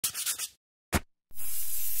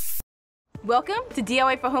Welcome to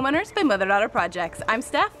DIY for Homeowners by Mother-Daughter Projects. I'm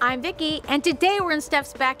Steph. I'm Vicki, and today we're in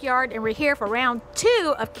Steph's backyard and we're here for round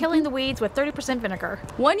 2 of killing the weeds with 30% vinegar.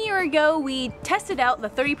 1 year ago, we tested out the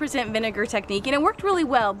 30% vinegar technique and it worked really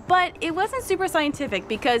well, but it wasn't super scientific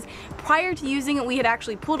because prior to using it, we had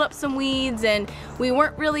actually pulled up some weeds and we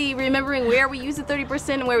weren't really remembering where we used the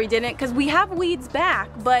 30% and where we didn't, because we have weeds back,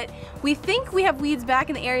 but we think we have weeds back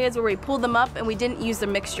in the areas where we pulled them up and we didn't use the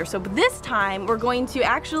mixture. So this time, we're going to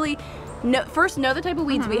actually first know the type of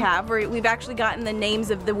weeds we have. We've actually gotten the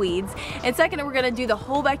names of the weeds, and second, we're going to do the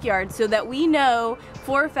whole backyard so that we know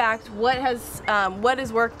for a fact what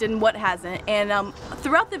has worked and what hasn't. And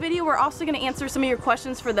throughout the video, we're also going to answer some of your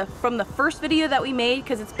questions from the first video that we made,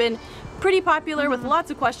 because it's been pretty popular with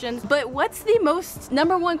lots of questions. But what's the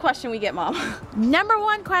number one question we get, Mom? Number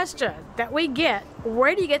one question that we get: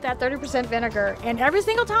 where do you get that 30% vinegar? And every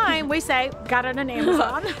single time we say, got it on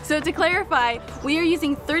Amazon. So to clarify, we are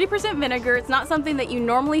using 30% vinegar. It's not something that you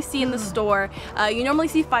normally see in the store. You normally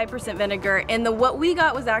see 5% vinegar, and what we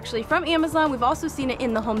got was actually from Amazon. We've also seen it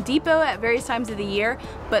in the Home Depot at various times of the year,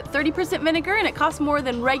 but 30% vinegar, and it costs more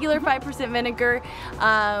than regular 5% vinegar.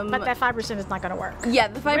 But that 5% is not going to work. Yeah,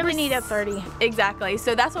 the 5%. Really need a 30. Exactly.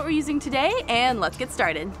 So that's what we're using today, and let's get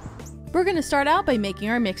started. We're going to start out by making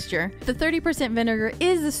our mixture. The 30% vinegar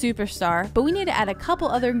is the superstar, but we need to add a couple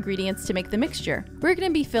other ingredients to make the mixture. We're going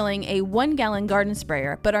to be filling a 1-gallon garden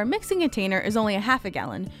sprayer, but our mixing container is only a half a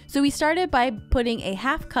gallon. So we started by putting a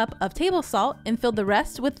half cup of table salt and filled the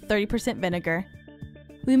rest with 30% vinegar.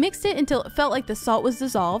 We mixed it until it felt like the salt was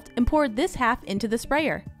dissolved and poured this half into the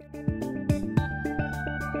sprayer.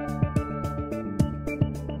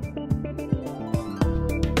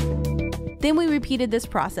 Then we repeated this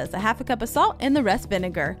process, a half a cup of salt and the rest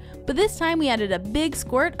vinegar, but this time we added a big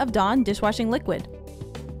squirt of Dawn dishwashing liquid.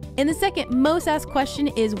 And the second most asked question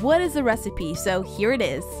is, what is the recipe? So here it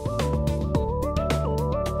is.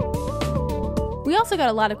 We also got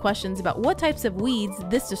a lot of questions about what types of weeds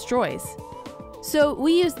this destroys. So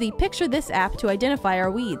we used the Picture This app to identify our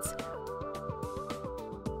weeds.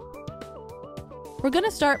 We're going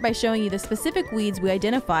to start by showing you the specific weeds we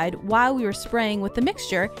identified while we were spraying with the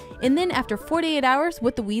mixture, and then after 48 hours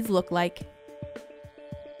what the weeds look like.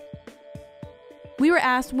 We were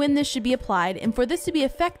asked when this should be applied, and for this to be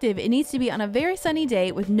effective, it needs to be on a very sunny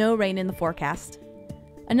day with no rain in the forecast.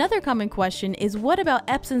 Another common question is, what about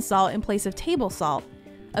Epsom salt in place of table salt?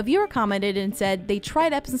 A viewer commented and said they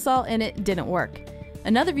tried Epsom salt and it didn't work.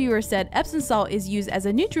 Another viewer said Epsom salt is used as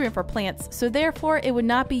a nutrient for plants, so therefore it would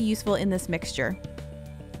not be useful in this mixture.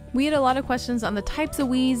 We had a lot of questions on the types of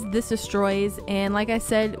weeds this destroys, and like I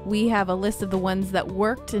said, we have a list of the ones that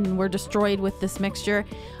worked and were destroyed with this mixture.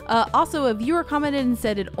 Also, a viewer commented and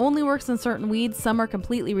said it only works on certain weeds, some are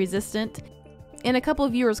completely resistant. And a couple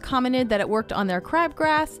of viewers commented that it worked on their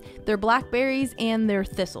crabgrass, their blackberries, and their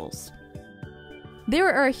thistles.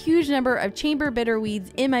 There are a huge number of chamber bitter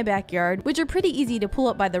weeds in my backyard, which are pretty easy to pull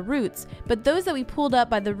up by the roots, but those that we pulled up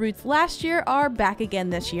by the roots last year are back again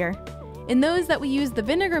this year. And those that we used the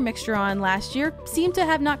vinegar mixture on last year seem to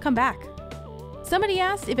have not come back. Somebody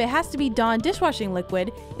asked if it has to be Dawn dishwashing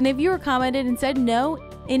liquid, and a viewer commented and said no,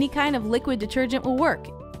 any kind of liquid detergent will work.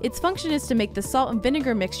 Its function is to make the salt and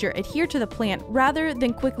vinegar mixture adhere to the plant rather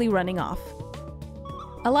than quickly running off.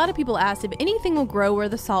 A lot of people asked if anything will grow where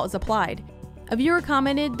the salt is applied. A viewer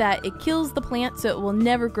commented that it kills the plant, so it will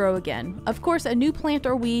never grow again. Of course, a new plant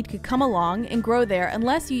or weed could come along and grow there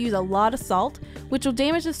unless you use a lot of salt, which will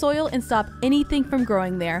damage the soil and stop anything from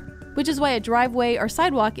growing there, which is why a driveway or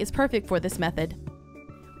sidewalk is perfect for this method.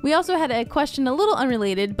 We also had a question a little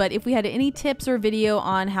unrelated, but if we had any tips or video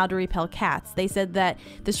on how to repel cats. They said that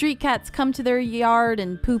the street cats come to their yard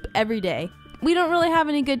and poop every day. We don't really have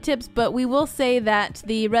any good tips, but we will say that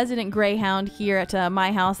the resident greyhound here at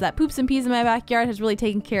my house that poops and pees in my backyard has really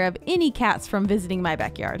taken care of any cats from visiting my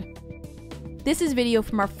backyard. This is video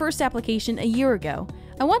from our first application a year ago.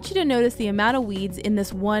 I want you to notice the amount of weeds in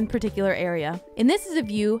this one particular area. And this is a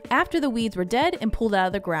view after the weeds were dead and pulled out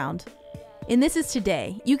of the ground. And this is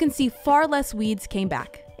today. You can see far less weeds came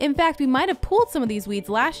back. In fact, we might have pulled some of these weeds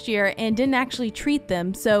last year and didn't actually treat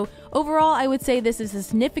them, so overall I would say this is a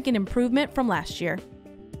significant improvement from last year.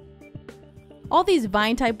 All these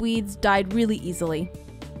vine-type weeds died really easily.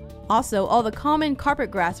 Also, all the common carpet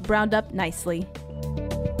grass browned up nicely.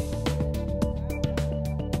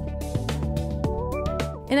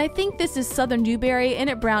 And I think this is southern dewberry, and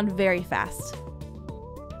it browned very fast.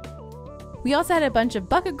 We also had a bunch of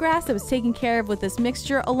bucket grass that was taken care of with this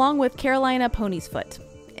mixture, along with Carolina pony's foot.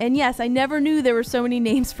 And yes, I never knew there were so many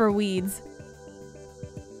names for weeds.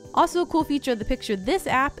 Also, a cool feature of the Picture This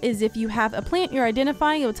app is if you have a plant you're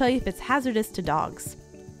identifying, it will tell you if it's hazardous to dogs.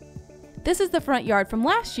 This is the front yard from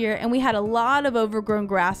last year, and we had a lot of overgrown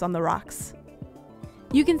grass on the rocks.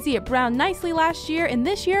 You can see it browned nicely last year, and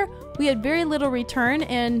this year we had very little return,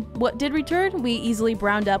 and what did return, we easily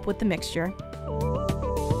browned up with the mixture.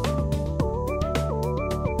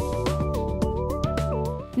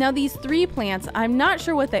 Now these 3 plants, I'm not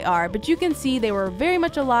sure what they are, but you can see they were very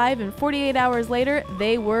much alive, and 48 hours later,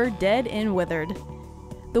 they were dead and withered.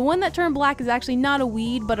 The one that turned black is actually not a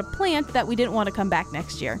weed, but a plant that we didn't want to come back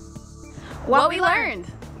next year. What we learned.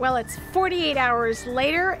 Well, it's 48 hours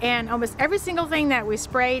later, and almost every single thing that we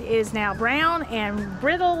sprayed is now brown and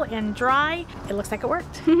brittle and dry. It looks like it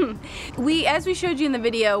worked. As we showed you in the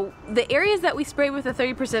video, the areas that we sprayed with the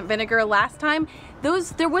 30% vinegar last time,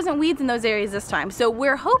 there wasn't weeds in those areas this time. So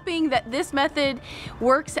we're hoping that this method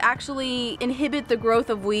works to actually inhibit the growth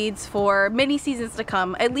of weeds for many seasons to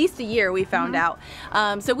come, at least a year, we found out.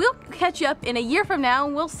 So we'll catch you up in a year from now,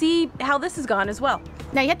 and we'll see how this has gone as well.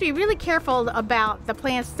 Now you have to be really careful about the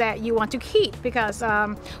plants that you want to keep, because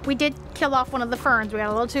we did kill off one of the ferns. We got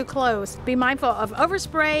a little too close. Be mindful of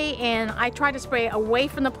overspray, and I tried to spray away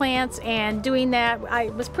from the plants, and doing that I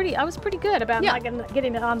was pretty good about not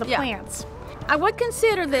getting it on the plants. I would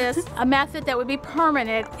consider this a method that would be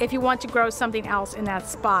permanent if you want to grow something else in that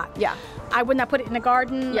spot. Yeah. I would not put it in a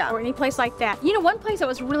garden or any place like that. You know, one place that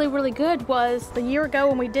was really, really good was the year ago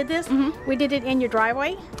when we did this. We did it in your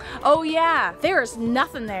driveway. Oh yeah. There's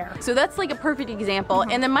nothing there. So that's like a perfect example.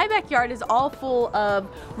 And then my backyard is all full of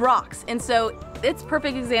rocks. And so it's a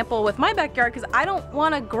perfect example with my backyard, because I don't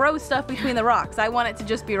want to grow stuff between the rocks. I want it to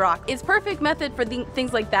just be rock. It's perfect method for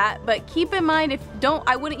things like that, but keep in mind,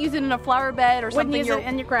 I wouldn't use it in a flower bed or something. Wouldn't use it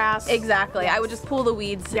in your grass. Exactly. Yes. I would just pull the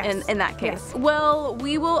weeds in that case. Yes. Well,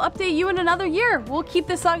 we will update you in another year. We'll keep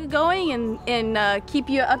this saga going and keep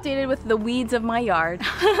you updated with the weeds of my yard.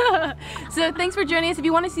 So thanks for joining us. If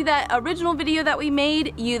you want to see that original video that we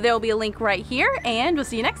made, there'll be a link right here, and we'll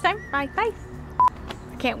see you next time. Bye. Bye.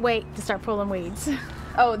 I can't wait to start pulling weeds.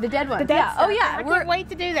 Oh, the dead ones. Yeah. Oh yeah. I can't wait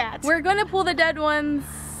to do that. We're gonna pull the dead ones.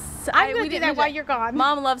 I'm gonna do that while you're gone.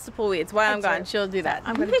 Mom loves to pull weeds while I'm gone. She'll do that.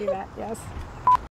 I'm gonna do that. Yes.